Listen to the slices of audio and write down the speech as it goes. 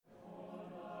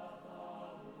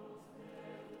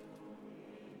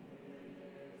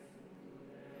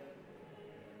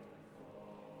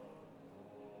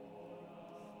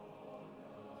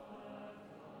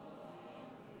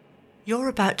You're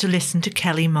about to listen to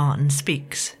Kelly Martin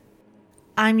Speaks.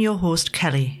 I'm your host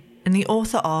Kelly, and the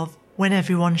author of When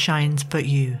Everyone Shines But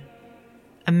You,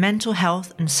 a mental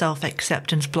health and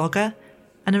self-acceptance blogger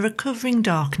and a recovering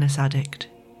darkness addict.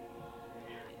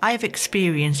 I have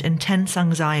experienced intense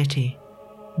anxiety,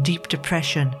 deep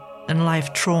depression and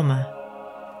life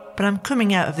trauma, but I'm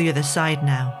coming out of the other side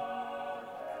now.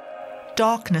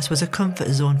 Darkness was a comfort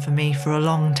zone for me for a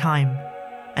long time,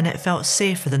 and it felt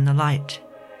safer than the light.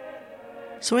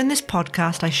 So in this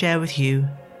podcast I share with you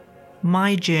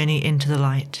my journey into the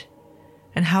light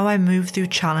and how I move through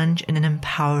challenge in an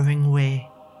empowering way.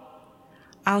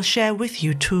 I'll share with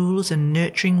you tools and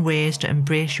nurturing ways to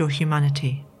embrace your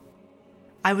humanity.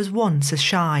 I was once a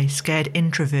shy, scared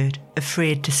introvert,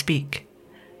 afraid to speak,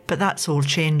 but that's all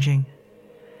changing.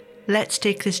 Let's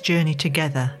take this journey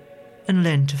together and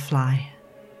learn to fly.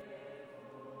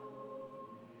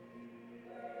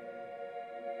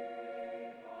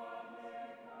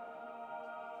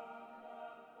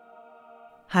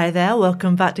 Hi there,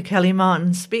 welcome back to Kelly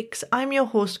Martin Speaks. I'm your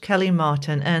host Kelly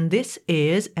Martin and this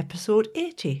is episode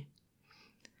 80.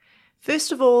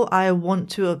 First of all, I want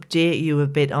to update you a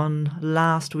bit on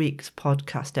last week's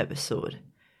podcast episode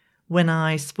when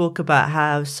I spoke about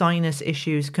how sinus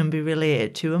issues can be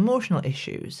related to emotional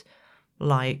issues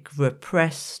like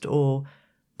repressed or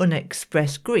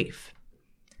unexpressed grief.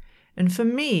 And for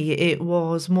me, it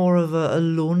was more of a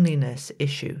loneliness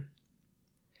issue.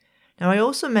 Now, I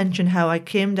also mentioned how I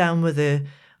came down with a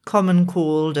common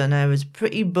cold and I was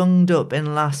pretty bunged up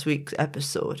in last week's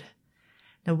episode.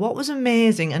 Now, what was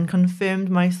amazing and confirmed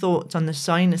my thoughts on the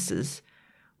sinuses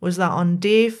was that on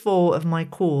day 4 of my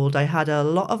cold, I had a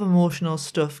lot of emotional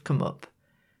stuff come up.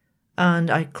 And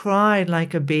I cried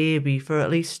like a baby for at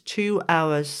least 2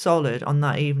 hours solid on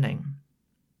that evening.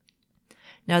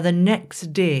 Now, the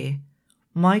next day,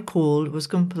 my cold was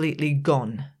completely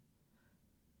gone.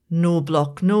 No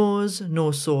blocked nose,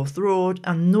 no sore throat,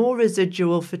 and no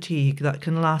residual fatigue that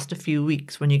can last a few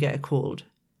weeks when you get a cold.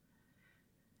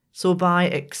 So by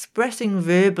expressing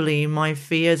verbally my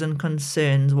fears and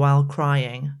concerns while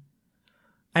crying,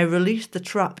 I released the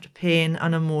trapped pain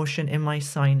and emotion in my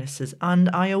sinuses, and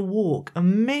I awoke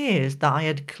amazed that I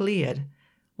had cleared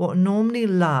what normally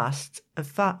lasts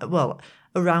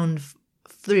around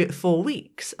 3 or 4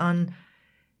 weeks, and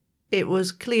it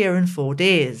was clear in 4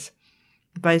 days.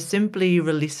 By simply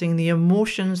releasing the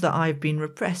emotions that I've been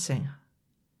repressing.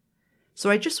 So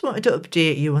I just wanted to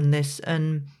update you on this,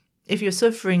 and if you're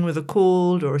suffering with a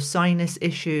cold or sinus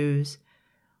issues,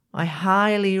 I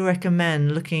highly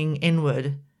recommend looking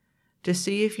inward to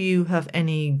see if you have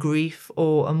any grief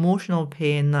or emotional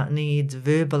pain that needs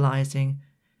verbalizing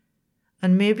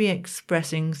and maybe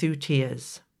expressing through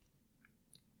tears.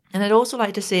 And I'd also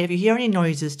like to say, if you hear any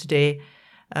noises today,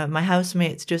 my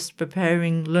housemate's just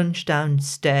preparing lunch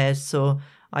downstairs, so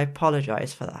I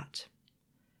apologise for that.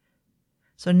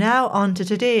 So now on to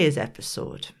today's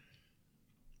episode.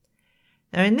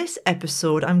 Now in this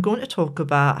episode, I'm going to talk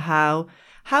about how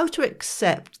to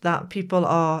accept that people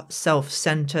are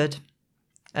self-centred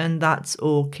and that's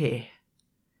okay.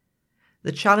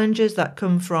 The challenges that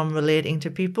come from relating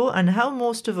to people and how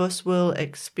most of us will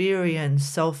experience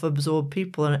self-absorbed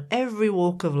people in every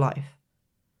walk of life.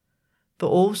 But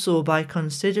also by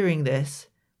considering this,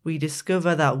 we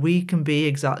discover that we can be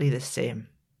exactly the same.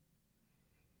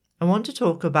 I want to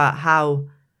talk about how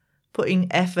putting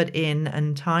effort in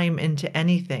and time into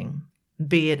anything,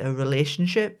 be it a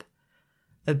relationship,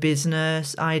 a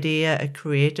business idea, a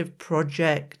creative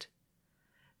project,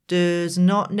 does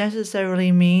not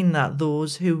necessarily mean that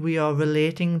those who we are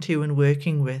relating to and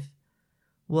working with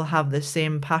will have the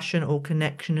same passion or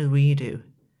connection as we do.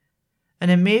 And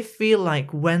it may feel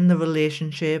like when the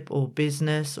relationship or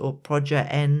business or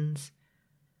project ends,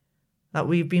 that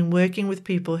we've been working with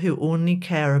people who only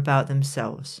care about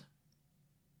themselves.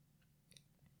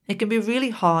 It can be really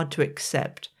hard to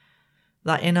accept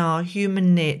that in our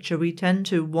human nature we tend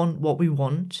to want what we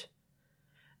want,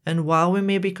 and while we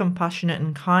may be compassionate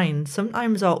and kind,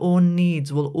 sometimes our own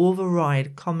needs will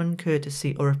override common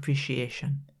courtesy or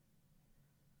appreciation.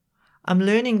 I'm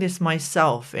learning this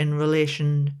myself in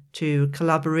relation to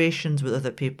collaborations with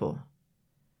other people.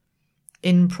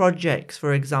 In projects,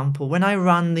 for example, when I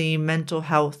ran the mental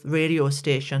health radio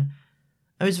station,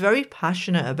 I was very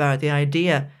passionate about the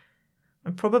idea.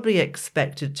 I probably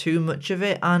expected too much of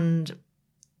it, and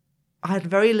I had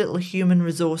very little human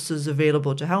resources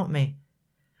available to help me.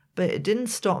 But it didn't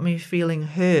stop me feeling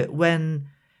hurt when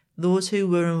those who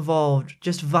were involved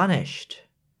just vanished.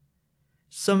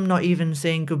 Some not even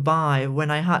saying goodbye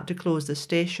when I had to close the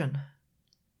station.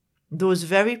 Those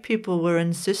very people were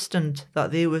insistent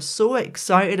that they were so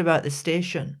excited about the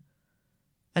station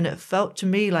and it felt to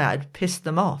me like I'd pissed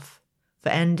them off for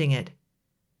ending it.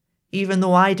 Even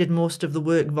though I did most of the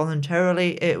work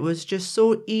voluntarily, it was just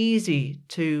so easy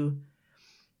to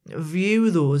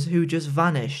view those who just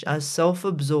vanished as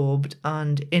self-absorbed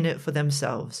and in it for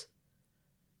themselves,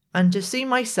 and to see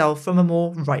myself from a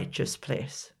more righteous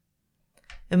place.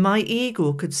 And my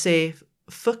ego could say,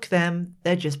 fuck them,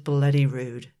 they're just bloody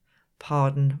rude.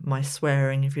 Pardon my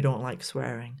swearing if you don't like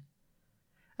swearing.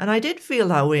 And I did feel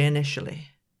that way initially.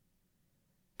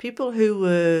 People who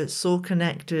were so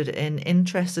connected and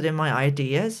interested in my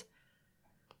ideas,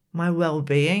 my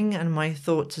well-being and my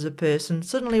thoughts as a person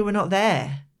suddenly were not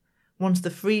there. Once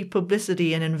the free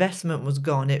publicity and investment was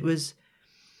gone, it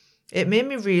made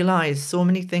me realise so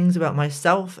many things about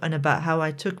myself and about how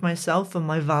I took myself and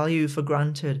my value for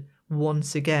granted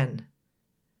once again.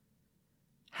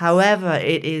 However,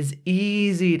 it is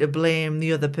easy to blame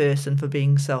the other person for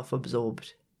being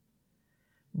self-absorbed.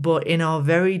 But in our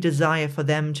very desire for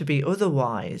them to be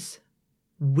otherwise,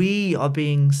 we are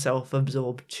being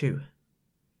self-absorbed too.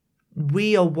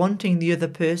 We are wanting the other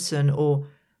person or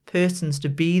persons to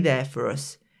be there for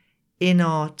us in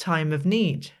our time of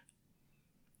need.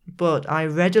 But I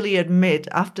readily admit,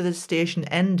 after the station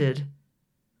ended,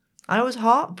 I was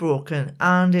heartbroken,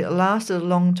 and it lasted a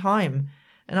long time,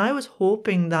 and I was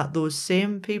hoping that those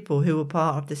same people who were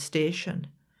part of the station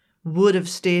would have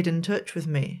stayed in touch with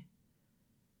me,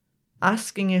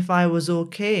 asking if I was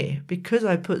okay because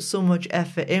I put so much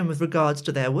effort in with regards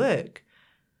to their work.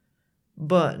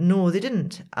 But no, they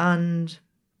didn't. And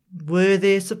were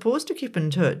they supposed to keep in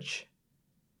touch?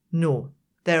 No,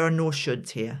 there are no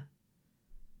shoulds here.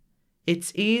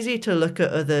 It's easy to look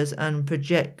at others and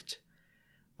project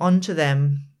onto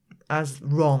them as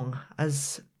wrong,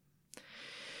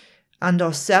 and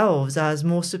ourselves as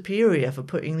more superior for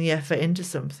putting the effort into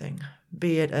something,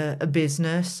 be it a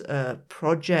business, a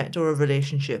project, or a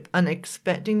relationship, and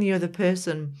expecting the other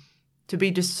person to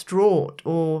be distraught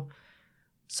or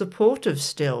supportive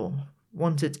still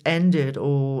once it's ended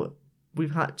or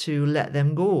we've had to let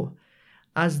them go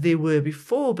as they were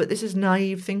before. But this is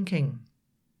naive thinking.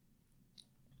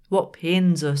 What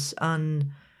pains us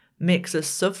and makes us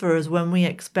suffer is when we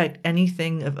expect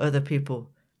anything of other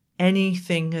people,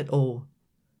 anything at all.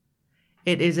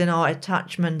 It is in our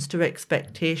attachments to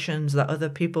expectations that other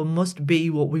people must be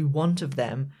what we want of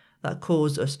them that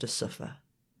cause us to suffer.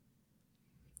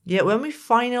 Yet when we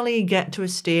finally get to a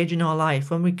stage in our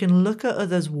life when we can look at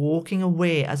others walking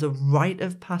away as a rite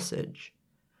of passage,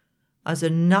 as a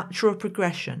natural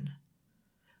progression,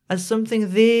 as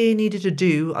something they needed to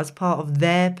do as part of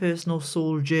their personal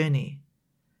soul journey,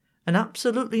 and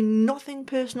absolutely nothing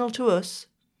personal to us,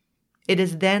 it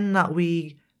is then that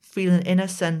we feel an inner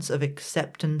sense of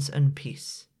acceptance and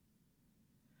peace.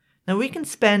 Now, we can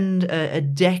spend a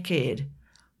decade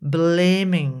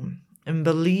blaming and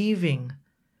believing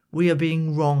we are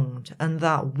being wronged and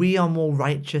that we are more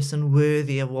righteous and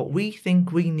worthy of what we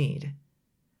think we need.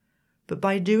 But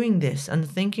by doing this and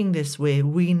thinking this way,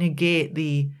 we negate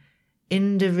the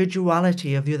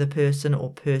individuality of the other person or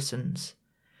persons,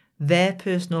 their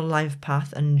personal life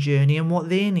path and journey and what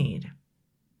they need.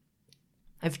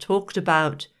 I've talked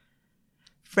about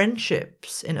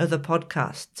friendships in other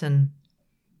podcasts and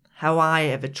how I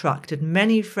have attracted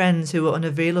many friends who were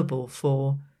unavailable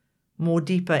for more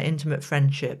deeper, intimate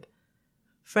friendship.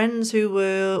 Friends who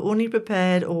were only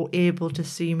prepared or able to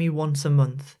see me once a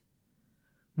month,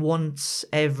 once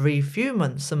every few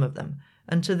months, some of them.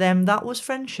 And to them, that was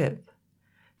friendship.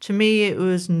 To me, it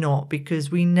was not,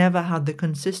 because we never had the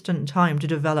consistent time to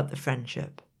develop the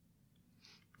friendship.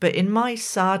 But in my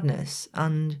sadness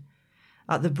and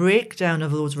at the breakdown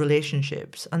of those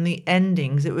relationships and the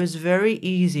endings, it was very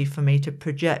easy for me to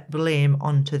project blame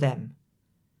onto them,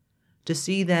 to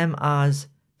see them as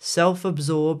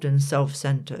self-absorbed and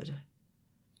self-centered.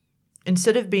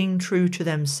 Instead of being true to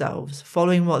themselves,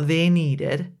 following what they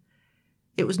needed,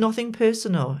 it was nothing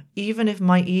personal, even if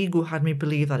my ego had me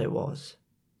believe that it was.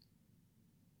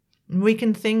 We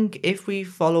can think if we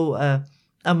follow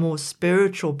a more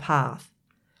spiritual path,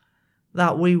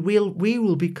 that we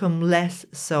will become less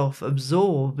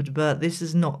self-absorbed, but this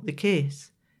is not the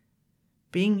case.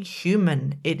 Being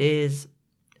human, it's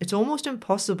almost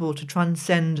impossible to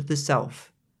transcend the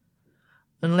self,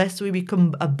 unless we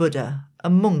become a Buddha, a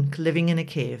monk living in a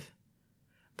cave.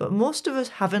 But most of us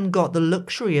haven't got the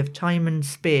luxury of time and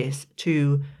space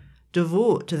to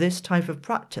devote to this type of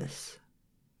practice.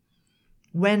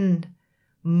 When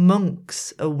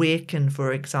monks awaken,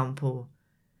 for example,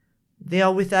 they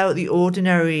are without the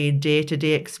ordinary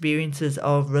day-to-day experiences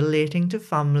of relating to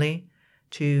family,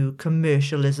 to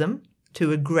commercialism,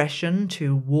 to aggression,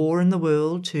 to war in the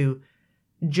world, to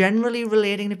generally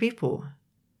relating to people.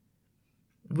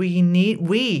 We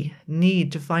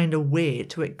need to find a way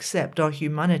to accept our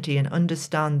humanity and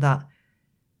understand that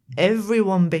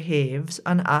everyone behaves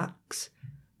and acts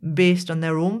based on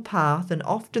their own path and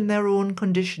often their own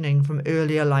conditioning from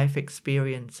earlier life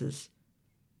experiences.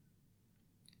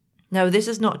 Now, this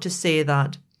is not to say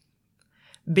that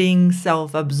being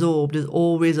self-absorbed is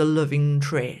always a loving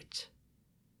trait.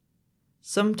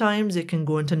 Sometimes it can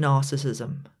go into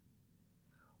narcissism.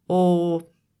 Or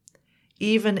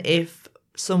even if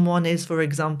someone is, for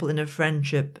example, in a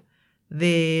friendship,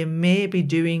 they may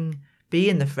be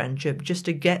in the friendship just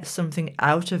to get something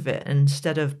out of it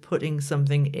instead of putting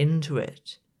something into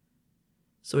it.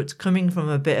 So it's coming from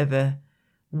a bit of a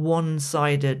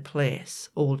one-sided place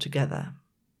altogether.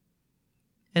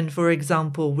 And for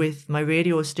example, with my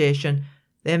radio station,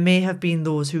 there may have been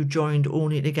those who joined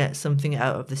only to get something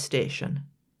out of the station.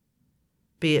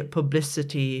 Be it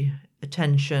publicity,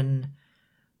 attention,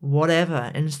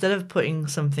 whatever, instead of putting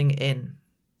something in.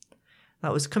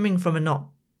 That was coming from a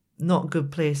not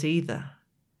good place either.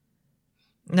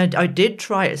 Now, I did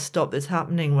try to stop this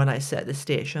happening when I set the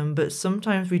station, but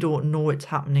sometimes we don't know it's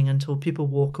happening until people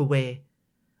walk away,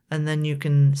 and then you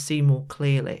can see more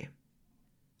clearly.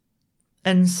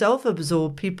 And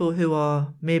self-absorbed people who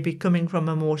are maybe coming from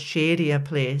a more shadier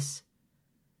place,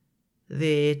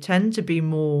 they tend to be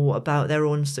more about their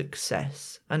own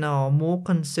success and are more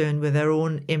concerned with their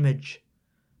own image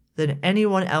than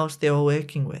anyone else they are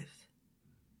working with.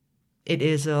 It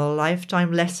is a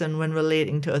lifetime lesson when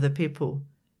relating to other people.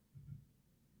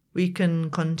 We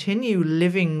can continue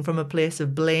living from a place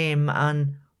of blame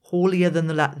and holier than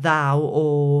thou,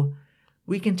 or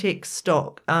we can take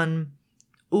stock and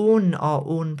own our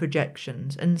own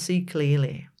projections and see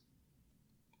clearly.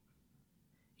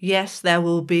 Yes, there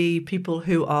will be people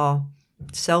who are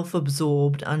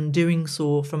self-absorbed and doing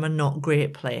so from a not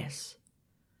great place.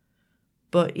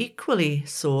 But equally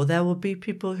so, there will be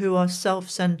people who are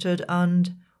self-centered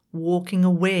and walking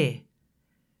away,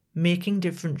 making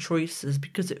different choices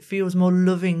because it feels more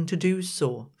loving to do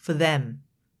so for them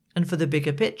and for the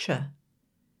bigger picture.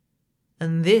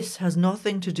 And this has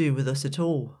nothing to do with us at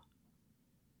all.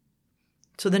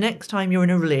 So the next time you're in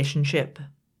a relationship,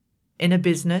 in a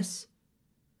business,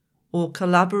 or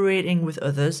collaborating with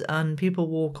others and people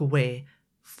walk away,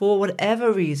 for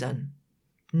whatever reason,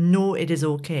 know it is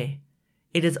okay.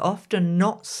 It is often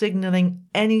not signalling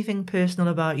anything personal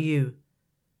about you,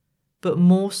 but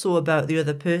more so about the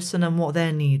other person and what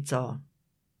their needs are.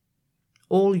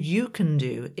 All you can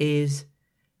do is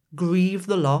grieve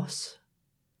the loss,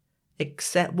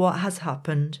 accept what has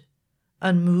happened,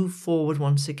 and move forward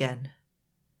once again.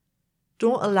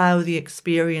 Don't allow the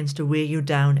experience to weigh you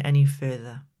down any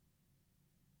further.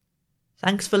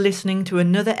 Thanks for listening to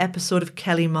another episode of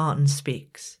Kelly Martin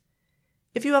Speaks.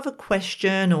 If you have a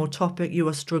question or topic you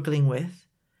are struggling with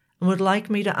and would like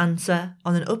me to answer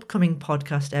on an upcoming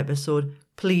podcast episode,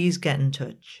 please get in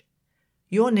touch.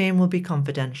 Your name will be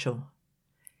confidential.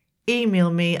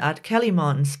 Email me at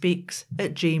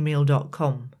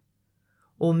kellymartinspeaks@gmail.com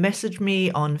or message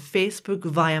me on Facebook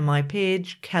via my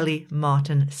page, Kelly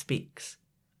Martin Speaks.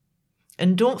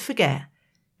 And don't forget,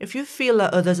 if you feel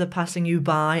that others are passing you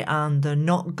by and the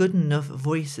not good enough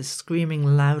voice is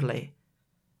screaming loudly,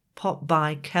 pop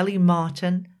by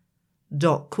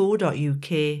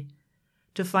kellymartin.co.uk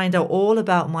to find out all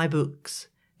about my books,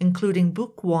 including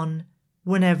Book 1,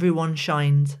 When Everyone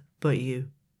Shines But You.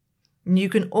 And you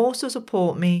can also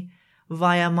support me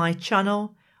via my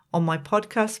channel, on my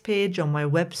podcast page, on my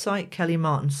website,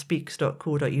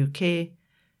 kellymartinspeaks.co.uk,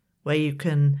 where you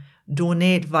can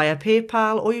donate via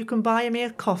PayPal or you can buy me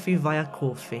a coffee via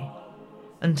Ko-fi.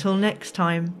 Until next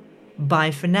time,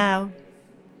 bye for now.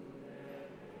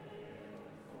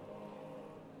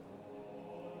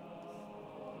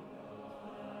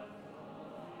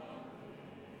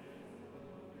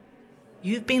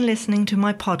 You've been listening to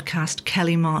my podcast,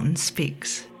 Kelly Martin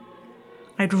Speaks.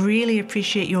 I'd really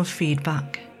appreciate your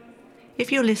feedback. If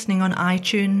you're listening on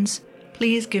iTunes,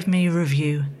 please give me a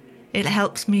review. It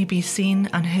helps me be seen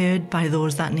and heard by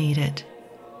those that need it.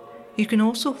 You can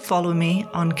also follow me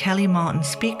on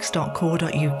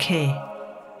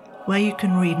kellymartinspeaks.co.uk, where you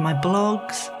can read my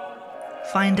blogs,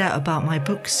 find out about my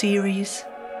book series,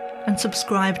 and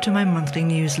subscribe to my monthly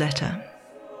newsletter.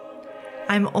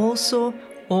 I'm also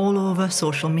all over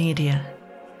social media,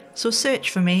 so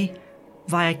search for me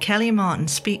via Kelly Martin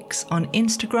Speaks on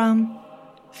Instagram,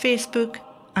 Facebook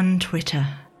and Twitter.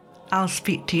 I'll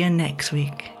speak to you next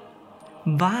week.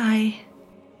 Bye.